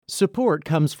Support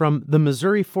comes from the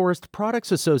Missouri Forest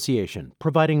Products Association,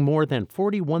 providing more than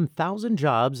 41,000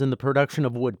 jobs in the production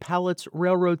of wood pallets,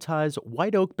 railroad ties,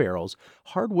 white oak barrels,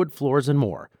 hardwood floors, and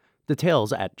more.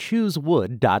 Details at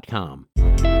choosewood.com.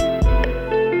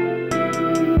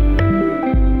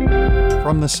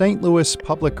 From the St. Louis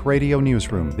Public Radio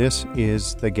Newsroom, this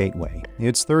is The Gateway.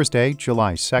 It's Thursday,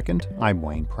 July 2nd. I'm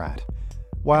Wayne Pratt.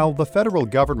 While the federal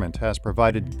government has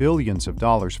provided billions of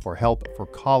dollars for help for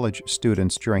college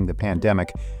students during the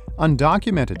pandemic,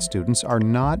 undocumented students are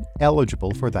not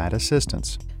eligible for that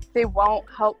assistance. They won't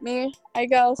help me, I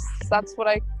guess. That's what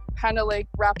I kind of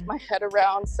wrap my head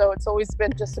around. So it's always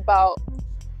been just about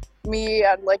me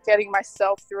and getting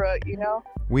myself through it,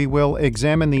 We will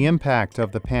examine the impact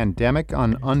of the pandemic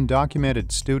on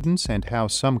undocumented students and how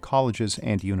some colleges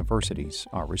and universities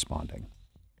are responding.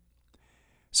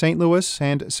 St. Louis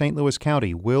and St. Louis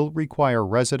County will require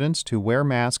residents to wear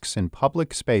masks in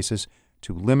public spaces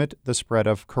to limit the spread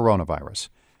of coronavirus.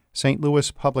 St.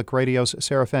 Louis Public Radio's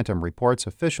Sarah Fenton reports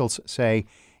officials say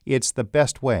it's the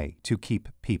best way to keep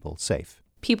people safe.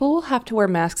 People will have to wear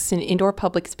masks in indoor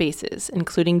public spaces,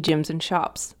 including gyms and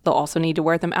shops. They'll also need to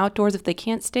wear them outdoors if they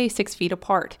can't stay 6 feet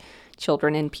apart.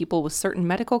 Children and people with certain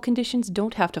medical conditions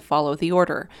don't have to follow the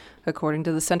order. According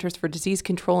to the Centers for Disease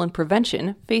Control and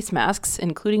Prevention, face masks,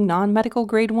 including non-medical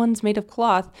grade ones made of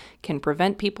cloth, can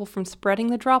prevent people from spreading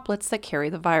the droplets that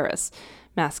carry the virus.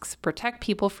 Masks protect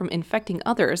people from infecting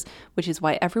others, which is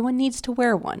why everyone needs to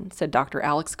wear one, said Dr.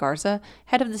 Alex Garza,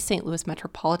 head of the St. Louis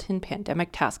Metropolitan Pandemic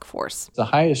Task Force. The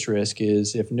highest risk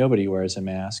is if nobody wears a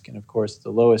mask, and of course the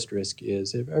lowest risk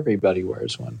is if everybody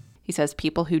wears one. He says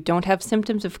people who don't have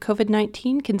symptoms of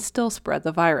COVID-19 can still spread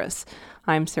the virus.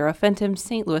 I'm Sarah Fenton,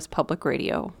 St. Louis Public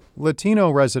Radio.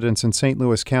 Latino residents in St.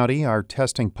 Louis County are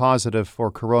testing positive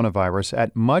for coronavirus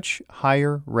at much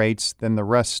higher rates than the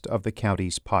rest of the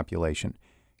county's population.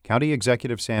 County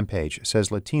Executive Sam Page says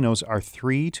Latinos are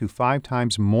 3 to 5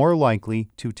 times more likely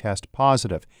to test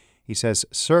positive. He says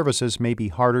services may be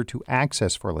harder to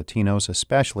access for Latinos,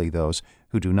 especially those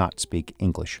who do not speak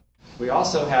English. We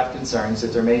also have concerns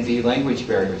that there may be language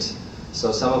barriers.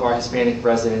 So some of our Hispanic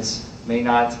residents may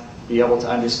not be able to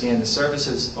understand the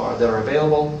services that are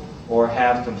available or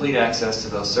have complete access to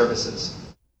those services.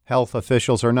 Health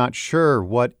officials are not sure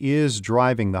what is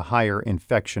driving the higher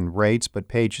infection rates, but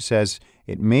Page says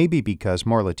it may be because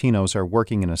more Latinos are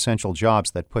working in essential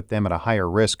jobs that put them at a higher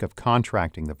risk of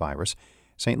contracting the virus.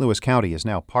 St. Louis County is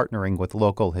now partnering with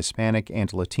local Hispanic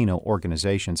and Latino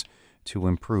organizations to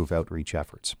improve outreach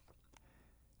efforts.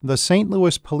 The St.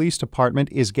 Louis Police Department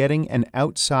is getting an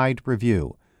outside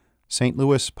review. St.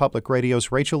 Louis Public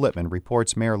Radio's Rachel Lippman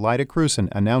reports Mayor Lyda Krewson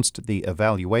announced the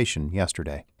evaluation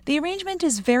yesterday. The arrangement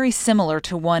is very similar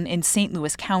to one in St.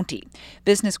 Louis County.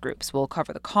 Business groups will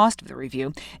cover the cost of the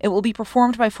review. It will be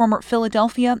performed by former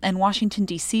Philadelphia and Washington,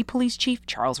 D.C. Police Chief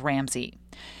Charles Ramsey.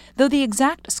 Though the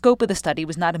exact scope of the study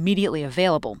was not immediately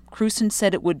available, Krewson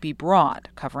said it would be broad,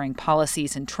 covering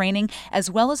policies and training, as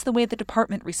well as the way the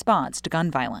department responds to gun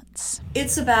violence.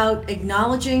 It's about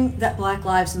acknowledging that Black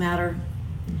Lives Matter,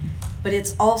 but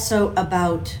it's also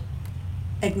about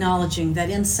acknowledging that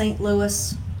in St.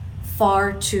 Louis,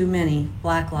 far too many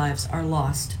Black lives are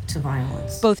lost to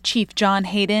violence. Both Chief John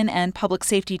Hayden and Public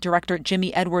Safety Director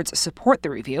Jimmy Edwards support the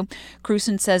review.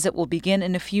 Krewson says it will begin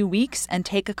in a few weeks and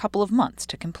take a couple of months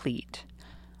to complete.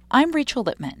 I'm Rachel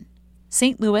Lippman,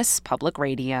 St. Louis Public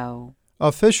Radio.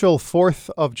 Official 4th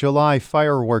of July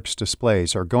fireworks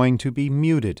displays are going to be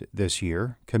muted this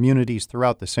year. Communities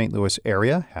throughout the St. Louis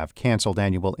area have canceled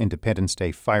annual Independence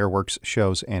Day fireworks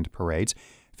shows and parades.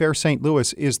 Fair St.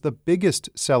 Louis is the biggest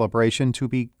celebration to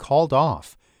be called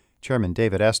off. Chairman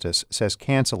David Estes says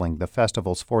canceling the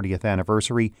festival's 40th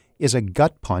anniversary is a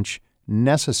gut punch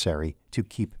necessary to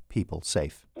keep people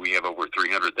safe. We have over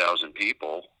 300,000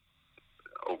 people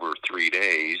over 3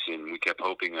 days, and we kept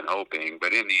hoping and hoping,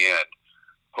 but in the end,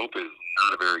 hope is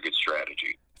not a very good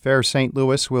strategy. Fair St.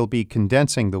 Louis will be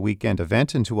condensing the weekend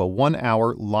event into a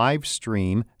 1-hour live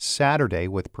stream Saturday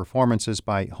with performances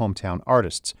by hometown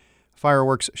artists.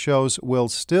 Fireworks shows will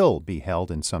still be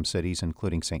held in some cities,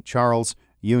 including St. Charles,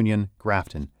 Union,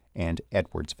 Grafton, and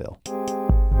Edwardsville.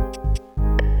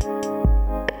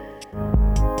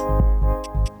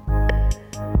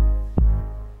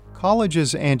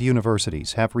 Colleges and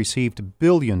universities have received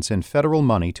billions in federal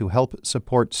money to help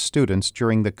support students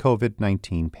during the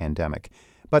COVID-19 pandemic.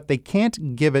 But they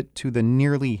can't give it to the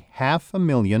nearly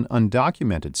 500,000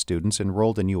 undocumented students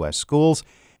enrolled in U.S. schools,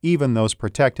 even those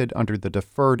protected under the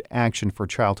Deferred Action for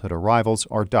Childhood Arrivals,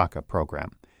 or DACA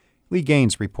program. Lee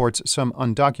Gaines reports some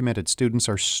undocumented students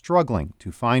are struggling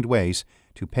to find ways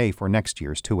to pay for next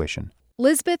year's tuition.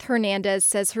 Lisbeth Hernandez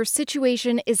says her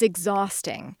situation is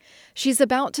exhausting. She's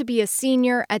about to be a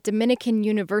senior at Dominican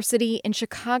University in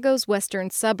Chicago's western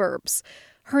suburbs.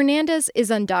 Hernandez is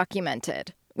undocumented,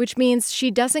 which means she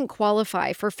doesn't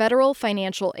qualify for federal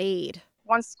financial aid.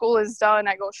 Once school is done,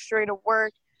 I go straight to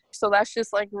work. So that's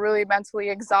just like really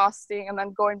mentally exhausting. And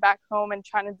then going back home and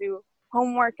trying to do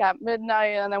homework at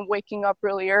midnight and then waking up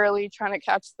really early, trying to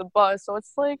catch the bus. So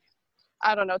it's like,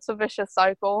 I don't know, it's a vicious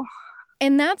cycle.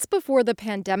 And that's before the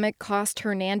pandemic cost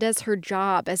Hernandez her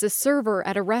job as a server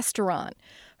at a restaurant.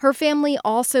 Her family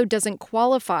also doesn't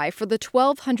qualify for the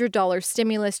 $1,200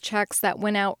 stimulus checks that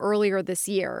went out earlier this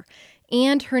year.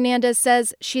 And Hernandez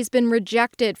says she's been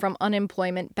rejected from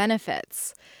unemployment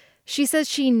benefits. She says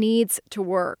she needs to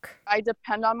work. I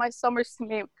depend on my summers to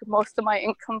make most of my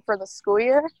income for the school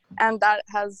year. And that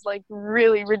has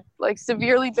really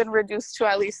severely been reduced to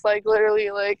at least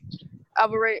literally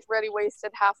I've already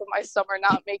wasted half of my summer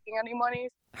not making any money.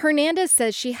 Hernandez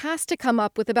says she has to come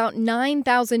up with about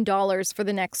 $9,000 for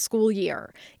the next school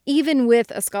year, even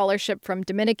with a scholarship from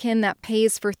Dominican that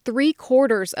pays for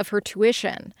 3/4 of her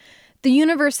tuition. The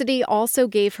university also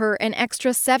gave her an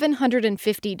extra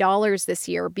 $750 this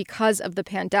year because of the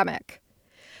pandemic.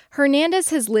 Hernandez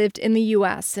has lived in the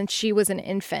U.S. since she was an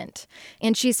infant,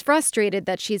 and she's frustrated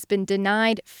that she's been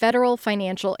denied federal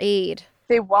financial aid.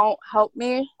 They won't help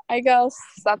me, I guess.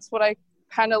 That's what I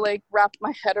kind of wrap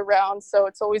my head around. So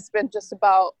it's always been just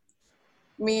about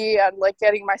me and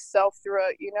getting myself through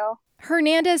it,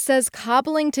 Hernandez says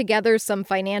cobbling together some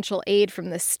financial aid from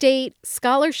the state,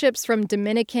 scholarships from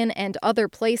Dominican and other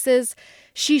places,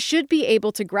 she should be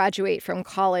able to graduate from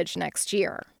college next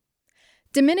year.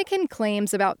 Dominican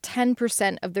claims about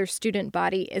 10% of their student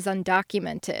body is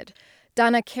undocumented.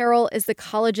 Donna Carroll is the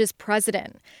college's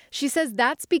president. She says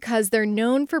that's because they're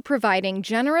known for providing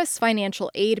generous financial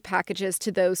aid packages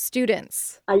to those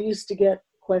students. I used to get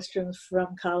questions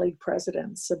from colleague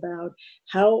presidents about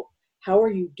how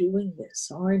are you doing this?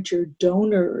 Aren't your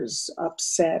donors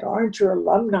upset? Aren't your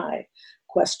alumni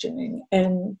questioning?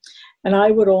 And I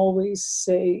would always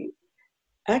say,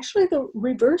 actually, the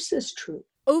reverse is true.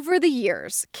 Over the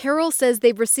years, Carroll says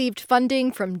they've received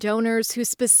funding from donors who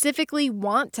specifically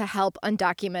want to help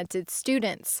undocumented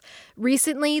students.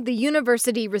 Recently, the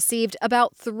university received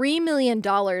about $3 million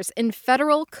in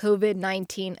federal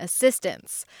COVID-19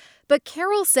 assistance. But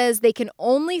Carroll says they can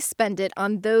only spend it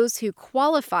on those who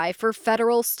qualify for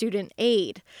federal student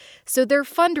aid. So they're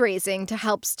fundraising to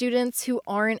help students who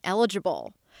aren't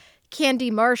eligible.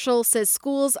 Candy Marshall says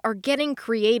schools are getting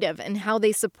creative in how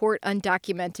they support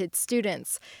undocumented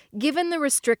students, given the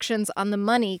restrictions on the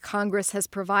money Congress has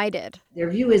provided. Their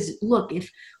view is, look,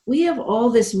 if we have all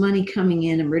this money coming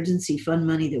in, emergency fund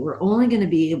money, that we're only going to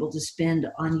be able to spend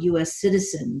on U.S.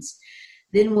 citizens,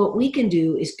 then what we can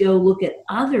do is go look at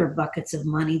other buckets of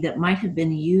money that might have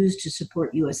been used to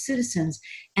support U.S. citizens,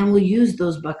 and we'll use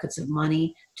those buckets of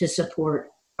money to support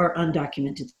our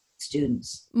undocumented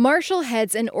students. Marshall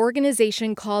heads an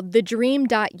organization called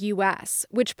thedream.us,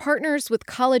 which partners with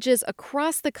colleges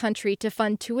across the country to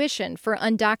fund tuition for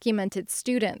undocumented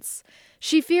students.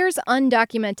 She fears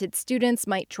undocumented students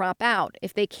might drop out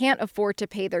if they can't afford to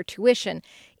pay their tuition,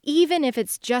 even if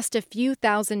it's just a few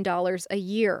 $1,000s a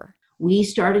year. We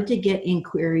started to get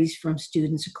inquiries from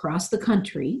students across the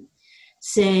country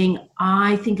saying,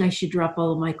 I think I should drop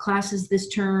all of my classes this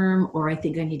term, or I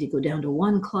think I need to go down to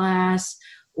one class,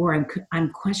 or I'm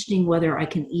questioning whether I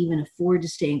can even afford to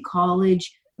stay in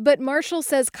college. But Marshall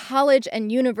says college and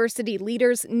university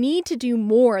leaders need to do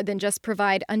more than just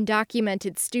provide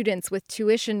undocumented students with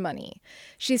tuition money.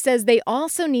 She says they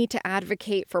also need to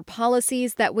advocate for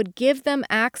policies that would give them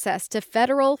access to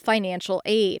federal financial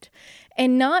aid,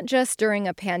 and not just during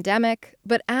a pandemic,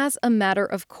 but as a matter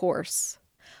of course.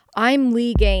 I'm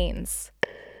Lee Gaines.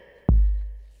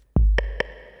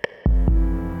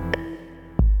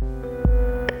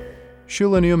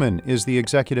 Shula Newman is the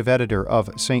executive editor of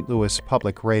St. Louis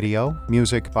Public Radio,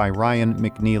 music by Ryan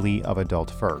McNeely of Adult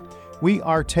Fur. We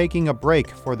are taking a break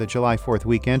for the July 4th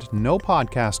weekend. No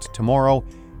podcast tomorrow.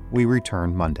 We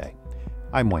return Monday.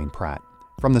 I'm Wayne Pratt.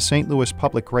 From the St. Louis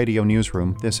Public Radio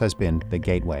newsroom, this has been The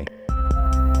Gateway.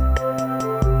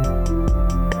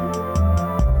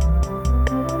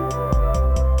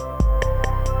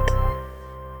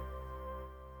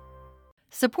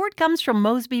 Support comes from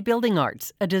Mosby Building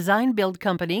Arts, a design-build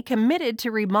company committed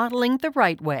to remodeling the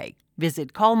right way.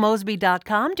 Visit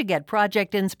callmosby.com to get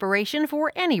project inspiration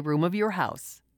for any room of your house.